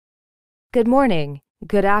Good morning,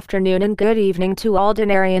 good afternoon and good evening to all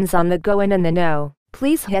Dinarians on the go and in the know.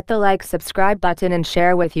 Please hit the like, subscribe button and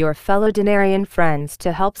share with your fellow Dinarian friends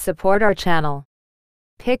to help support our channel.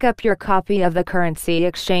 Pick up your copy of the Currency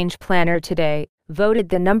Exchange Planner today, voted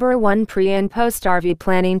the #1 pre- and post-RV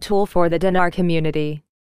planning tool for the dinar community.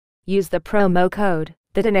 Use the promo code,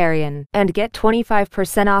 the Dinarian, and get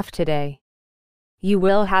 25% off today. You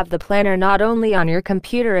will have the planner not only on your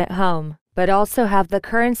computer at home, but also have the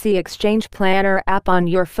Currency Exchange Planner app on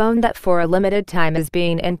your phone that for a limited time is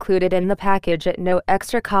being included in the package at no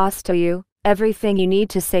extra cost to you. Everything you need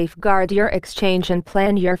to safeguard your exchange and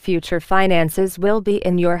plan your future finances will be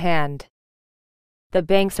in your hand. The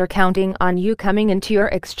banks are counting on you coming into your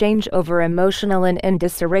exchange over emotional and in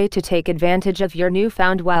disarray to take advantage of your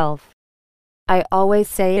newfound wealth. I always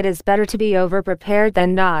say it is better to be over-prepared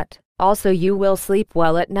than not. Also, you will sleep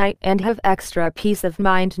well at night and have extra peace of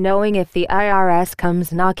mind knowing if the IRS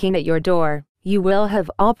comes knocking at your door, you will have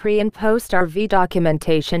all pre- and post-RV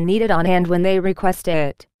documentation needed on hand when they request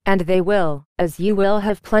it, and they will, as you will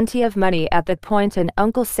have plenty of money at that point and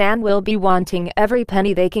Uncle Sam will be wanting every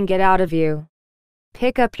penny they can get out of you.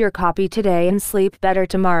 Pick up your copy today and sleep better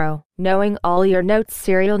tomorrow, knowing all your notes'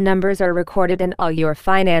 serial numbers are recorded and all your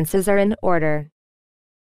finances are in order.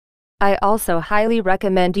 I also highly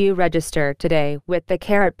recommend you register today with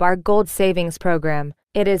the Bar Gold Savings Program.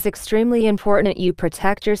 It is extremely important you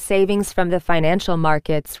protect your savings from the financial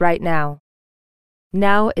markets right now.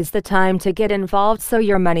 Now is the time to get involved so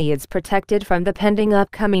your money is protected from the pending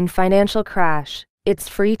upcoming financial crash. It's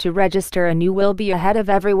free to register and you will be ahead of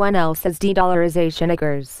everyone else as de-dollarization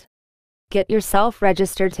occurs. Get yourself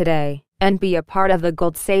registered today and be a part of the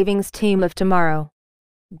gold savings team of tomorrow.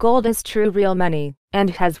 Gold is true real money, and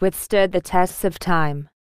has withstood the tests of time.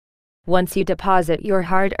 Once you deposit your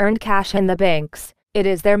hard-earned cash in the banks, it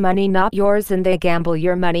is their money not yours and they gamble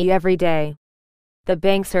your money every day. The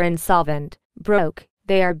banks are insolvent, broke,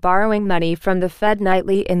 they are borrowing money from the Fed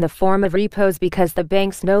nightly in the form of repos because the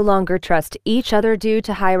banks no longer trust each other due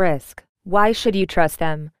to high risk. Why should you trust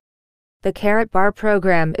them? The Bar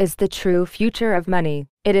program is the true future of money.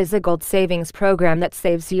 It is a gold savings program that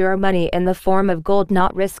saves your money in the form of gold,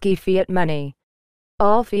 not risky fiat money.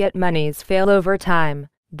 All fiat monies fail over time.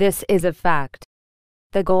 This is a fact.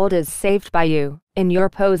 The gold is saved by you, in your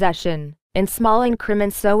possession, in small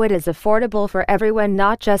increments so it is affordable for everyone,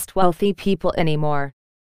 not just wealthy people anymore.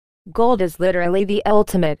 Gold is literally the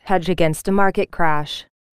ultimate hedge against a market crash.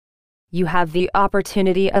 You have the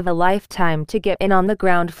opportunity of a lifetime to get in on the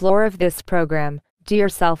ground floor of this program. Do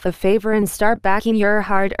yourself a favor and start backing your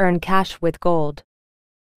hard-earned cash with gold.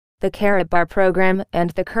 The Bar program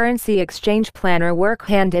and the Currency Exchange Planner work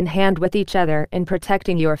hand in hand with each other in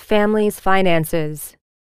protecting your family's finances.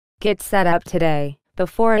 Get set up today,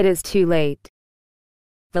 before it is too late.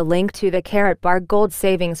 The link to the Bar Gold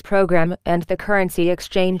Savings Program and the Currency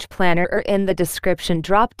Exchange Planner are in the description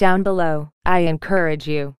drop down below. I encourage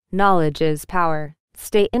you. Knowledge is power.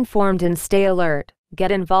 Stay informed and stay alert.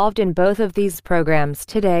 Get involved in both of these programs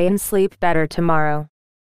today and sleep better tomorrow.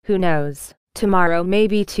 Who knows? Tomorrow may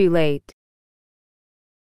be too late.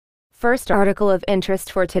 First article of interest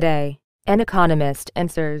for today. An economist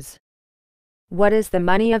answers. What is the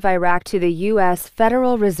money of Iraq to the U.S.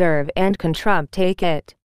 Federal Reserve and can Trump take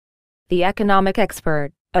it? The economic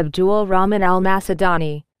expert, Abdul Rahman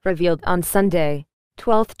al-Macedoni, revealed on Sunday,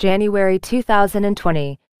 12 January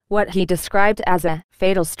 2020, what he described as a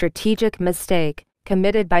fatal strategic mistake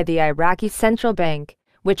committed by the Iraqi central bank,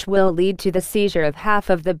 which will lead to the seizure of half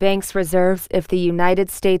of the bank's reserves if the United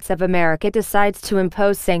States of America decides to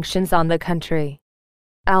impose sanctions on the country.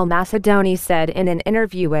 Al-Macedoni said in an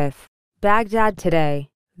interview with Baghdad Today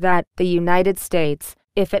that the United States,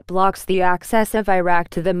 if it blocks the access of Iraq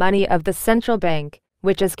to the money of the central bank,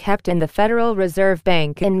 which is kept in the Federal Reserve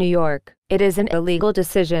Bank in New York, it is an illegal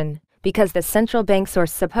decision, because the central banks are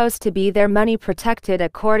supposed to be their money protected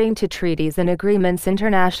according to treaties and agreements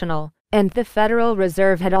international, and the Federal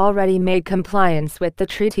Reserve had already made compliance with the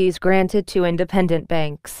treaties granted to independent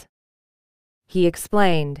banks. He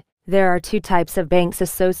explained, there are two types of banks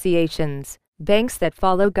associations, banks that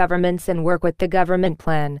follow governments and work with the government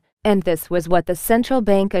plan, and this was what the central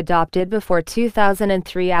bank adopted before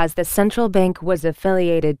 2003 as the central bank was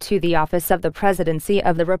affiliated to the Office of the Presidency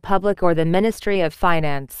of the Republic or the Ministry of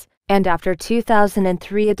Finance. And after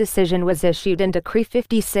 2003 a decision was issued in Decree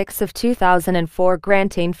 56 of 2004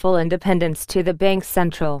 granting full independence to the bank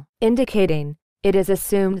central, indicating, it is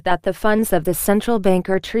assumed that the funds of the central bank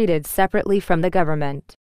are treated separately from the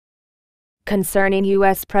government. Concerning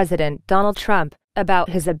U.S. President Donald Trump, about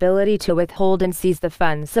his ability to withhold and seize the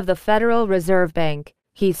funds of the Federal Reserve Bank,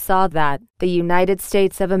 He saw that the United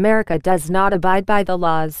States of America does not abide by the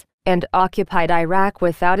laws, and occupied Iraq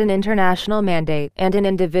without an international mandate and an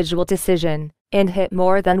individual decision, and hit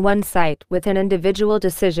more than one site with an individual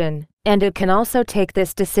decision, and it can also take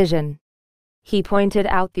this decision. He pointed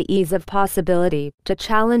out the ease of possibility to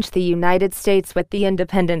challenge the United States with the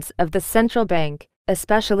independence of the central bank,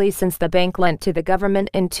 especially since the bank lent to the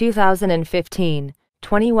government in 2015,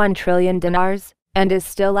 21 trillion dinars, and is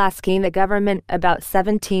still asking the government about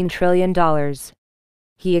 $17 trillion.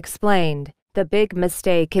 He explained, the big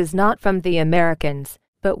mistake is not from the Americans,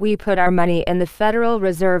 but we put our money in the Federal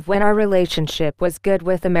Reserve when our relationship was good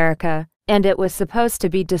with America, and it was supposed to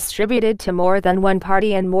be distributed to more than one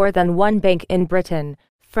party and more than one bank in Britain,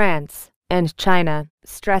 France, and China,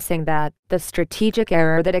 stressing that the strategic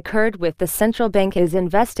error that occurred with the central bank is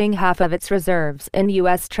investing half of its reserves in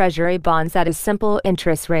U.S. Treasury bonds at a simple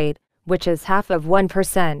interest rate, which is half of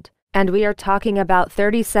 1%, and we are talking about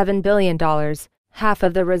 $37 billion, half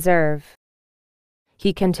of the reserve.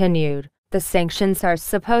 He continued, the sanctions are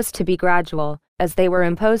supposed to be gradual, as they were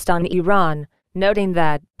imposed on Iran, noting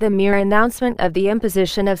that the mere announcement of the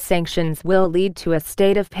imposition of sanctions will lead to a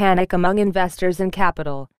state of panic among investors and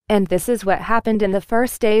capital, and this is what happened in the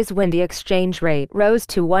first days when the exchange rate rose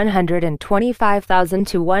to $125,000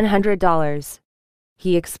 to $100.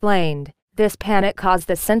 He explained, this panic caused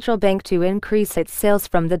the central bank to increase its sales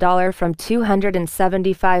from the dollar from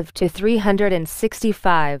 275 to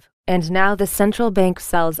 365, and now the central bank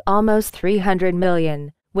sells almost 300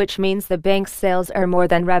 million, which means the bank's sales are more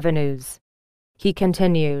than revenues. He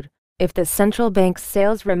continued, if the central bank's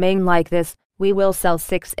sales remain like this, we will sell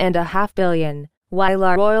 6.5 billion, while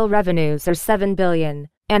our oil revenues are 7 billion,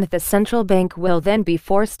 and the central bank will then be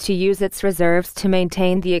forced to use its reserves to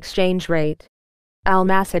maintain the exchange rate.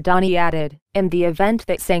 Al-Macedoni added, in the event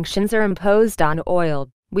that sanctions are imposed on oil,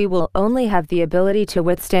 we will only have the ability to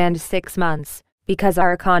withstand 6 months, because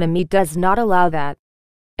our economy does not allow that.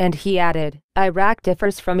 And he added, Iraq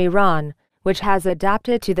differs from Iran, which has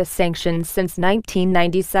adapted to the sanctions since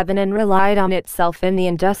 1997 and relied on itself in the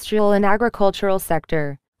industrial and agricultural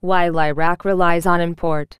sector, while Iraq relies on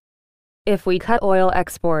import. If we cut oil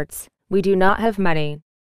exports, we do not have money.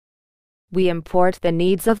 We import the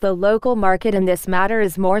needs of the local market, and this matter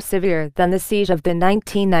is more severe than the siege of the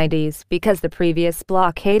 1990s because the previous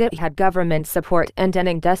blockade had government support and an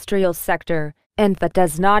industrial sector, and that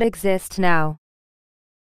does not exist now.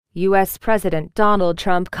 U.S. President Donald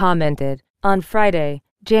Trump commented, on Friday,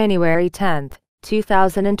 January 10,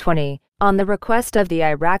 2020, on the request of the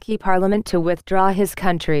Iraqi parliament to withdraw his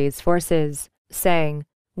country's forces, saying,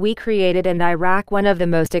 we created in Iraq one of the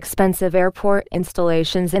most expensive airport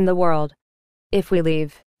installations in the world. If we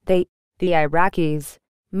leave, the Iraqis,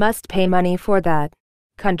 must pay money for that.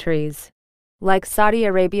 Countries like Saudi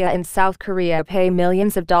Arabia and South Korea pay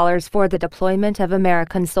millions of dollars for the deployment of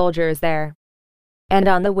American soldiers there. And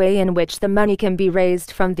on the way in which the money can be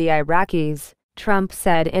raised from the Iraqis, Trump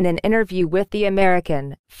said in an interview with the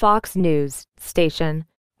American Fox News station,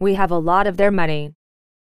 we have a lot of their money.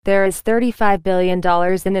 There is $35 billion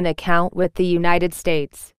in an account with the United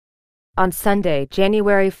States. On Sunday,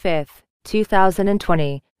 January 5,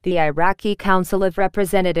 2020, the Iraqi Council of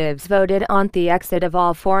Representatives voted on the exit of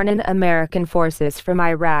all foreign and American forces from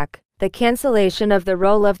Iraq, the cancellation of the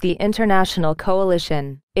role of the international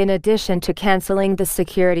coalition, in addition to canceling the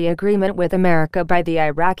security agreement with America by the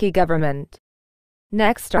Iraqi government.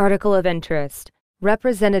 Next article of interest,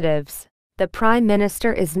 Representatives. The Prime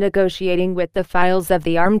Minister is negotiating with the files of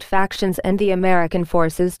the armed factions and the American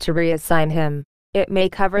forces to reassign him. It may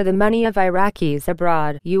cover the money of Iraqis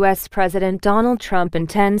abroad. U.S. President Donald Trump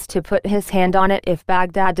intends to put his hand on it if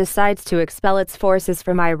Baghdad decides to expel its forces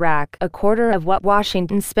from Iraq, a quarter of what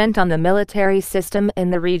Washington spent on the military system in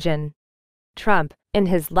the region. Trump, in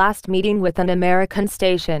his last meeting with an American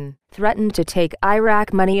station, threatened to take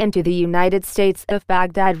Iraq money into the United States if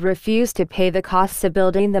Baghdad refused to pay the costs of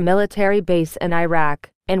building the military base in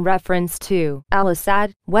Iraq, in reference to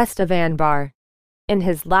al-Assad, west of Anbar. In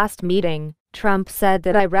his last meeting, Trump said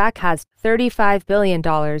that Iraq has $35 billion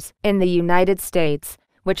in the United States,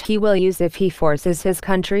 which he will use if he forces his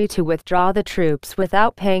country to withdraw the troops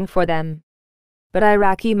without paying for them. But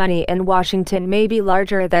Iraqi money in Washington may be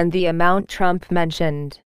larger than the amount Trump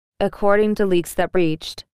mentioned. According to leaks that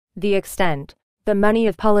reached the extent, the money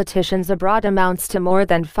of politicians abroad amounts to more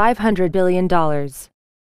than $500 billion.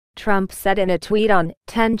 Trump said in a tweet on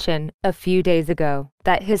Tension a few days ago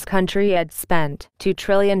that his country had spent $2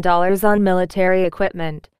 trillion on military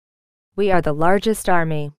equipment. We are the largest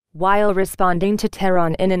army, while responding to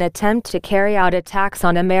Tehran in an attempt to carry out attacks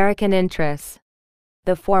on American interests.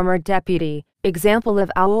 The former deputy, example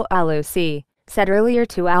of al-Alusi, said earlier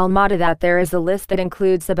to Al-Mada that there is a list that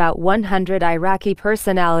includes about 100 Iraqi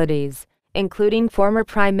personalities, including former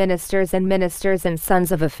prime ministers and ministers and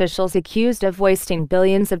sons of officials accused of wasting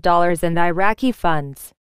billions of dollars in Iraqi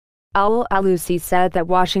funds. Al-Alusi said that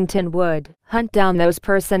Washington would hunt down those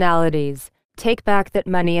personalities, take back that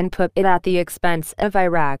money and put it at the expense of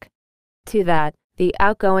Iraq. To that, the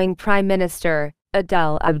outgoing Prime Minister,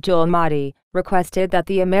 Adel Abdul Mahdi, requested that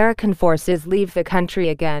the American forces leave the country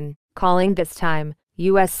again, calling this time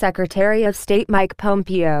U.S. Secretary of State Mike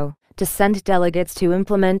Pompeo to send delegates to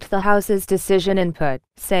implement the House's decision and put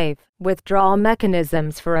safe withdrawal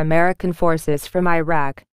mechanisms for American forces from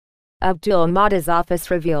Iraq. Abdul Mahdi's office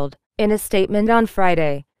revealed, in a statement on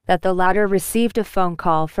Friday, that the latter received a phone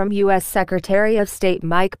call from U.S. Secretary of State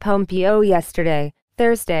Mike Pompeo yesterday,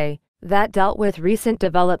 Thursday, that dealt with recent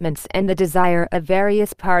developments and the desire of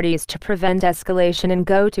various parties to prevent escalation and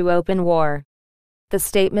go to open war. The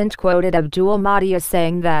statement quoted Abdul Mahdi as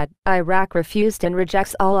saying that Iraq refused and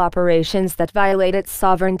rejects all operations that violate its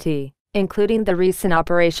sovereignty, including the recent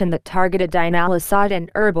operation that targeted Dinar al-Assad and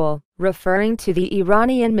Erbil, referring to the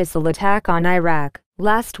Iranian missile attack on Iraq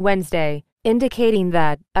last Wednesday, indicating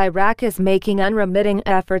that Iraq is making unremitting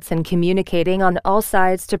efforts and communicating on all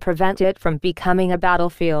sides to prevent it from becoming a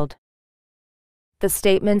battlefield. The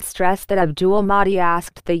statement stressed that Abdul Mahdi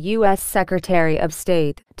asked the U.S. Secretary of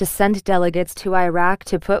State to send delegates to Iraq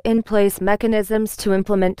to put in place mechanisms to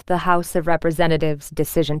implement the House of Representatives'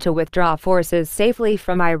 decision to withdraw forces safely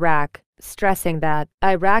from Iraq, stressing that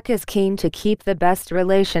Iraq is keen to keep the best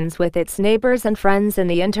relations with its neighbors and friends in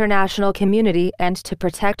the international community and to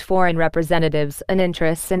protect foreign representatives and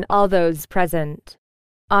interests in all those present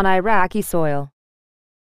on Iraqi soil.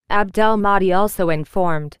 Abdel Mahdi also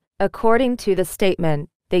informed, according to the statement,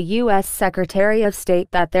 the U.S. Secretary of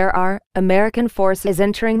State that there are American forces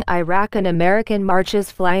entering Iraq and American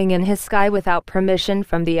marches flying in his sky without permission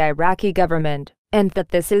from the Iraqi government, and that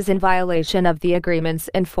this is in violation of the agreements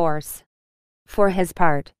in force. For his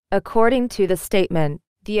part, according to the statement,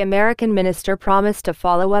 the American minister promised to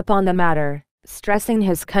follow up on the matter, stressing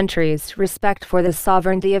his country's respect for the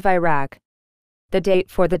sovereignty of Iraq. The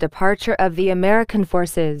date for the departure of the American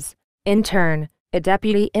forces, in turn, a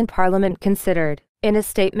deputy in Parliament considered, in a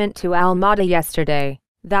statement to Al-Mada yesterday,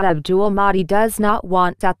 that Abdul Mahdi does not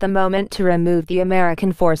want at the moment to remove the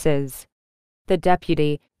American forces. The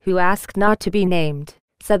deputy, who asked not to be named,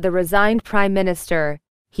 said the resigned prime minister,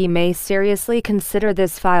 he may seriously consider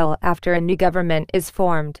this file after a new government is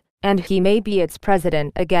formed, and he may be its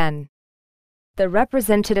president again. The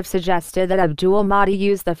representative suggested that Abdul Mahdi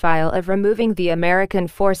use the file of removing the American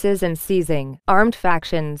forces and seizing armed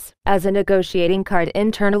factions as a negotiating card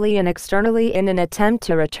internally and externally in an attempt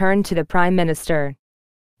to return to the prime minister.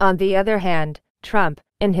 On the other hand, Trump,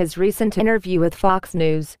 in his recent interview with Fox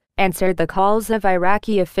News, answered the calls of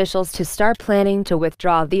Iraqi officials to start planning to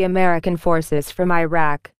withdraw the American forces from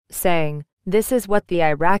Iraq, saying, "This is what the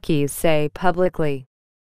Iraqis say publicly.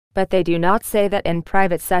 But they do not say that in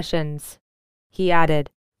private sessions." He added,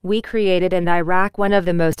 "We created in Iraq one of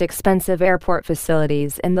the most expensive airport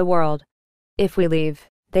facilities in the world. If we leave,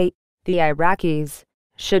 the Iraqis,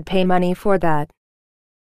 should pay money for that."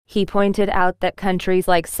 He pointed out that countries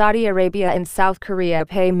like Saudi Arabia and South Korea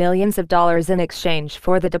pay millions of dollars in exchange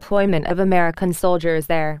for the deployment of American soldiers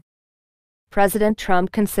there. President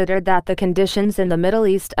Trump considered that the conditions in the Middle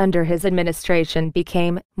East under his administration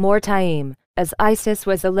became more tame, as ISIS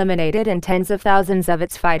was eliminated and tens of thousands of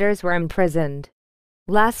its fighters were imprisoned.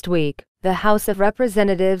 Last week, the House of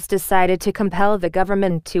Representatives decided to compel the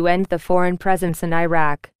government to end the foreign presence in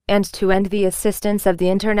Iraq, and to end the assistance of the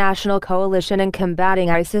international coalition in combating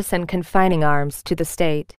ISIS and confining arms to the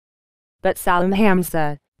state. But Salim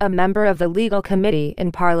Hamza, a member of the Legal Committee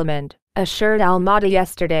in Parliament, assured Al-Mahdi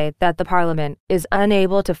yesterday that the Parliament is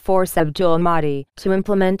unable to force Abdul Mahdi to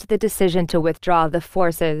implement the decision to withdraw the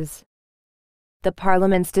forces. The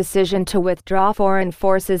Parliament's decision to withdraw foreign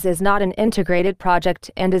forces is not an integrated project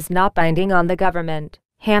and is not binding on the government,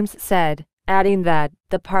 Hams said, adding that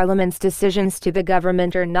the Parliament's decisions to the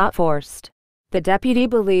government are not forced. The deputy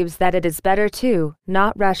believes that it is better to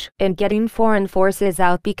not rush in getting foreign forces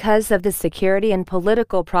out because of the security and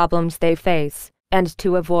political problems they face, and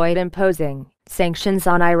to avoid imposing sanctions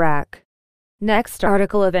on Iraq. Next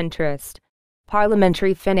article of interest.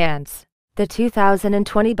 Parliamentary finance. The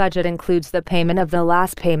 2020 budget includes the payment of the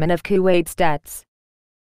last payment of Kuwait's debts,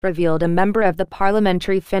 revealed a member of the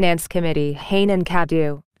Parliamentary Finance Committee Hanan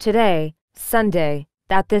Kadu, today, Sunday,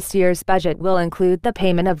 that this year's budget will include the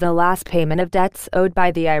payment of the last payment of debts owed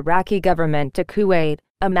by the Iraqi government to Kuwait,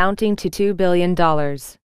 amounting to $2 billion.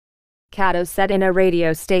 Kadu said in a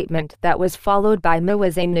radio statement that was followed by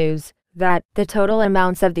Mawazin News, that the total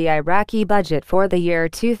amounts of the Iraqi budget for the year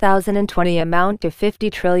 2020 amount to 50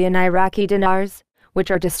 trillion Iraqi dinars,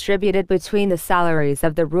 which are distributed between the salaries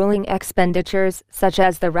of the ruling expenditures such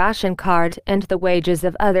as the ration card and the wages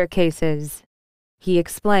of other cases. He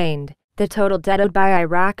explained, the total debt owed by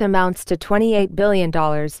Iraq amounts to $28 billion,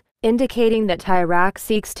 indicating that Iraq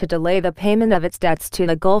seeks to delay the payment of its debts to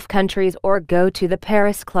the Gulf countries or go to the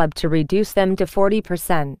Paris Club to reduce them to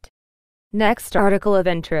 40%. Next article of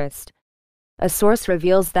interest. A source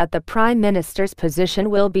reveals that the Prime Minister's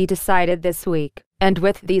position will be decided this week, and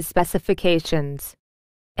with these specifications.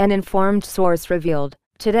 An informed source revealed,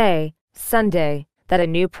 today, Sunday, that a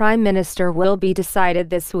new Prime Minister will be decided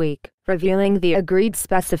this week, revealing the agreed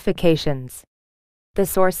specifications. The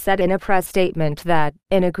source said in a press statement that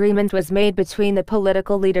an agreement was made between the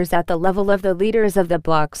political leaders at the level of the leaders of the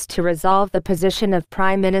blocs to resolve the position of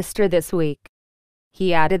Prime Minister this week.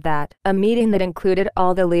 He added that a meeting that included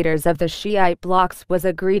all the leaders of the Shiite blocs was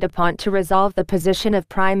agreed upon to resolve the position of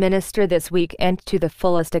Prime Minister this week and to the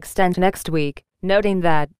fullest extent next week, noting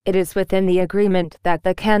that it is within the agreement that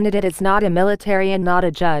the candidate is not a military and not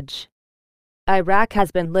a judge. Iraq has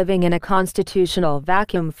been living in a constitutional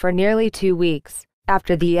vacuum for nearly 2 weeks,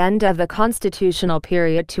 after the end of the constitutional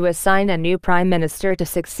period to assign a new prime minister to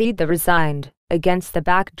succeed the resigned, against the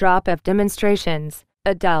backdrop of demonstrations,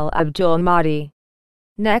 Adel Abdul Mahdi.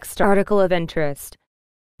 Next article of interest.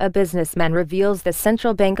 A businessman reveals the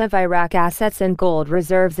Central Bank of Iraq assets in gold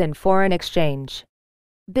reserves in foreign exchange.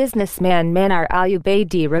 Businessman Manar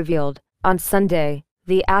al-Ubaidi revealed, on Sunday,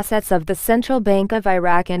 the assets of the Central Bank of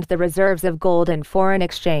Iraq and the reserves of gold in foreign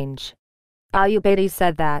exchange. Al-Ubaidi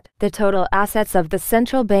said that the total assets of the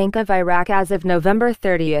Central Bank of Iraq as of November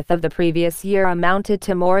 30th of the previous year amounted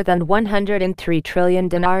to more than 103 trillion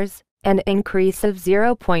dinars, an increase of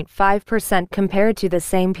 0.5% compared to the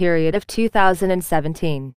same period of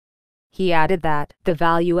 2017. He added that the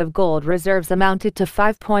value of gold reserves amounted to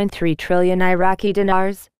 5.3 trillion Iraqi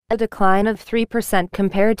dinars, a decline of 3%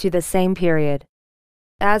 compared to the same period.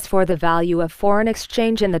 As for the value of foreign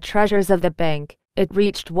exchange in the treasures of the bank, it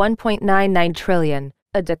reached 1.99 trillion,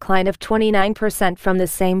 a decline of 29% from the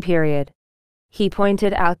same period. He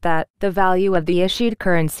pointed out that the value of the issued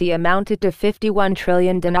currency amounted to 51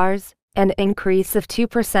 trillion dinars, an increase of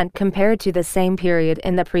 2% compared to the same period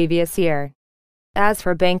in the previous year. As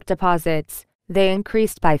for bank deposits, they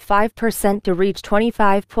increased by 5% to reach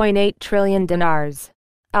 25.8 trillion dinars.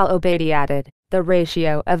 Al-Ubaidi added, the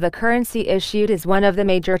ratio of the currency issued is one of the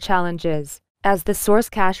major challenges, as the source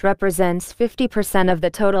cash represents 50% of the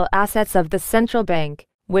total assets of the central bank,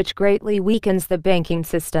 which greatly weakens the banking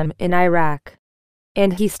system in Iraq.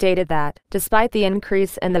 And he stated that, despite the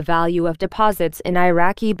increase in the value of deposits in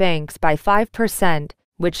Iraqi banks by 5%,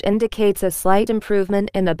 which indicates a slight improvement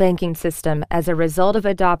in the banking system as a result of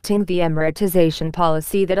adopting the emiratization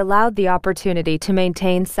policy that allowed the opportunity to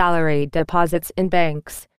maintain salaried deposits in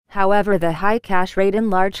banks, however, the high cash rate and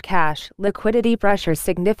large cash liquidity pressure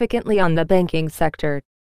significantly on the banking sector.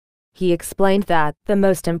 He explained that the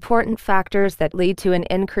most important factors that lead to an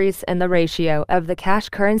increase in the ratio of the cash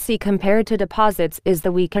currency compared to deposits is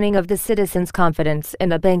the weakening of the citizens' confidence in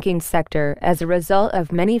the banking sector as a result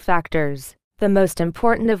of many factors, the most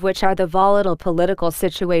important of which are the volatile political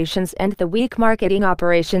situations and the weak marketing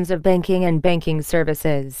operations of banking and banking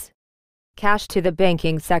services. Cash to the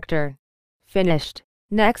banking sector. Finished.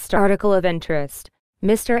 Next article of interest.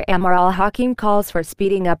 Mr. Amr al-Hakim calls for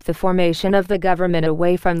speeding up the formation of the government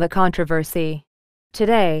away from the controversy.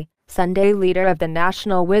 Today, Sunday, leader of the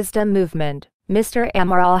National Wisdom Movement, Mr.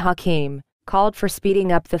 Amr al-Hakim, called for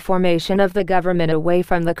speeding up the formation of the government away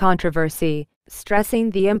from the controversy, stressing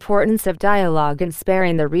the importance of dialogue and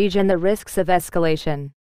sparing the region the risks of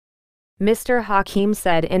escalation. Mr. Hakim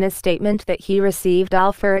said in a statement that he received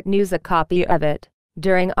Al-Furt News a copy of it.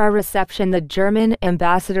 During our reception, the German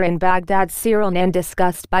ambassador in Baghdad, Cyril Nan,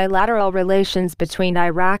 discussed bilateral relations between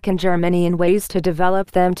Iraq and Germany and ways to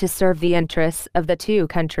develop them to serve the interests of the two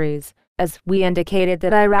countries, as we indicated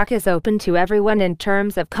that Iraq is open to everyone in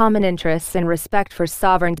terms of common interests and respect for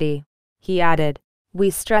sovereignty. He added,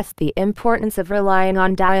 we stressed the importance of relying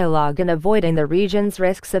on dialogue and avoiding the region's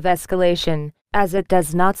risks of escalation, as it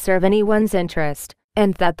does not serve anyone's interest,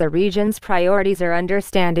 and that the region's priorities are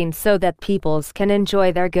understanding so that peoples can enjoy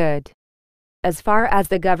their good. As far as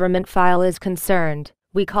the government file is concerned,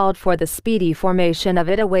 we called for the speedy formation of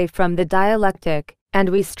it away from the dialectic, and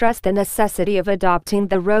we stressed the necessity of adopting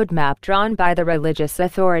the roadmap drawn by the religious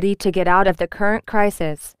authority to get out of the current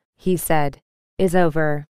crisis, he said. Is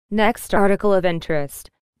over. Next article of interest.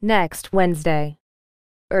 Next Wednesday.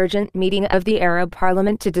 Urgent meeting of the Arab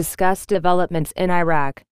Parliament to discuss developments in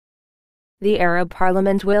Iraq. The Arab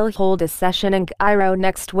Parliament will hold a session in Cairo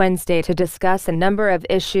next Wednesday to discuss a number of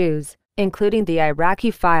issues, including the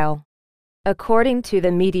IRAQI file. According to the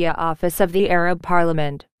media office of the Arab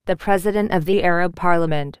Parliament, the President of the Arab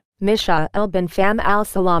Parliament, Mishael bin Fam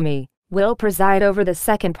al-Salami, will preside over the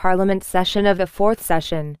second Parliament session of the fourth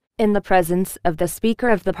session, in the presence of the Speaker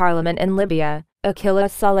of the Parliament in Libya, Akila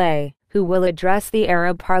Saleh, who will address the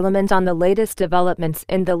Arab Parliament on the latest developments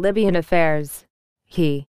in the Libyan affairs.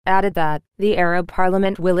 He added that the Arab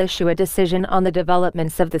Parliament will issue a decision on the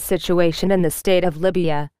developments of the situation in the state of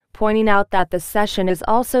Libya, pointing out that the session is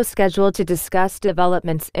also scheduled to discuss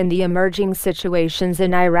developments in the emerging situations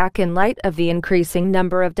in Iraq in light of the increasing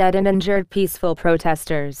number of dead and injured peaceful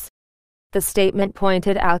protesters. The statement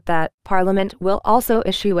pointed out that Parliament will also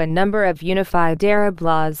issue a number of unified Arab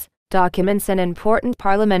laws, documents and important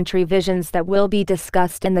parliamentary visions that will be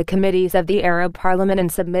discussed in the committees of the Arab Parliament and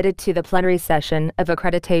submitted to the plenary session of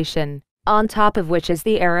accreditation, on top of which is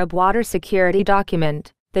the Arab Water Security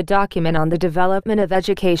Document, the document on the development of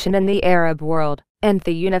education in the Arab world, and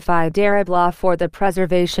the Unified Arab Law for the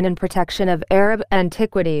preservation and protection of Arab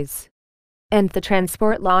antiquities, and the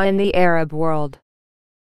transport law in the Arab world.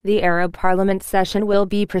 The Arab Parliament session will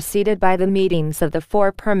be preceded by the meetings of the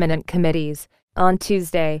 4 permanent committees, on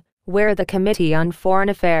Tuesday, where the Committee on Foreign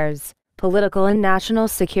Affairs, Political and National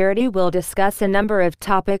Security will discuss a number of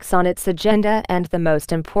topics on its agenda and the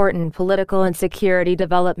most important political and security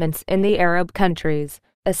developments in the Arab countries,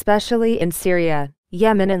 especially in Syria,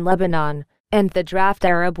 Yemen and Lebanon, and the draft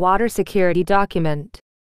Arab Water Security Document.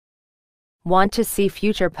 Want to see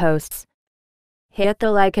future posts? Hit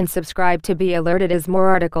the like and subscribe to be alerted as more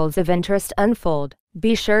articles of interest unfold.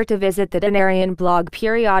 Be sure to visit the Dinarian blog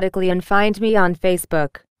periodically and find me on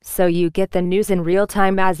Facebook, so you get the news in real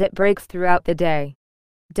time as it breaks throughout the day.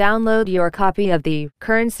 Download your copy of the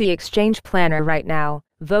Currency Exchange Planner right now,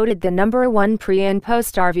 voted the #1 pre- and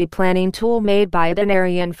post-RV planning tool made by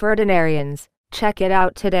Dinarian for Dinarians. Check it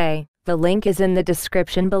out today, the link is in the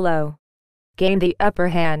description below. Gain the upper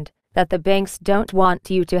hand that the banks don't want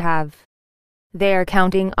you to have. They are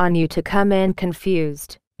counting on you to come in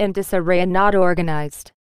confused, in disarray and not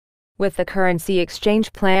organized. With the Currency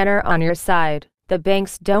Exchange Planner on your side, the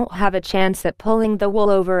banks don't have a chance at pulling the wool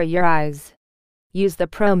over your eyes. Use the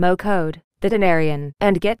promo code, the Dinarian,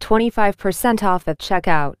 and get 25% off at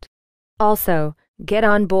checkout. Also, get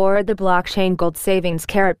on board the Blockchain Gold Savings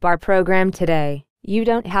Carrot Bar program today. You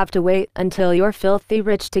don't have to wait until you're filthy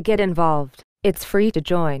rich to get involved. It's free to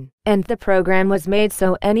join, and the program was made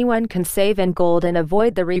so anyone can save in gold and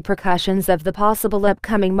avoid the repercussions of the possible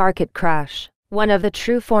upcoming market crash. One of the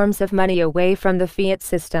true forms of money away from the fiat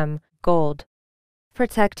system, gold.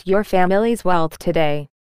 Protect your family's wealth today.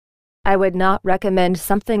 I would not recommend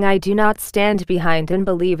something I do not stand behind and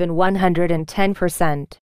believe in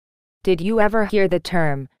 110%. Did you ever hear the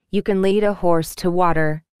term, you can lead a horse to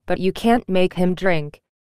water, but you can't make him drink?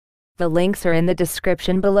 The links are in the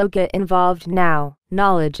description below. Get involved now.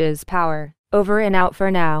 Knowledge is power. Over and out for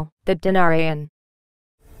now. The Dinarian.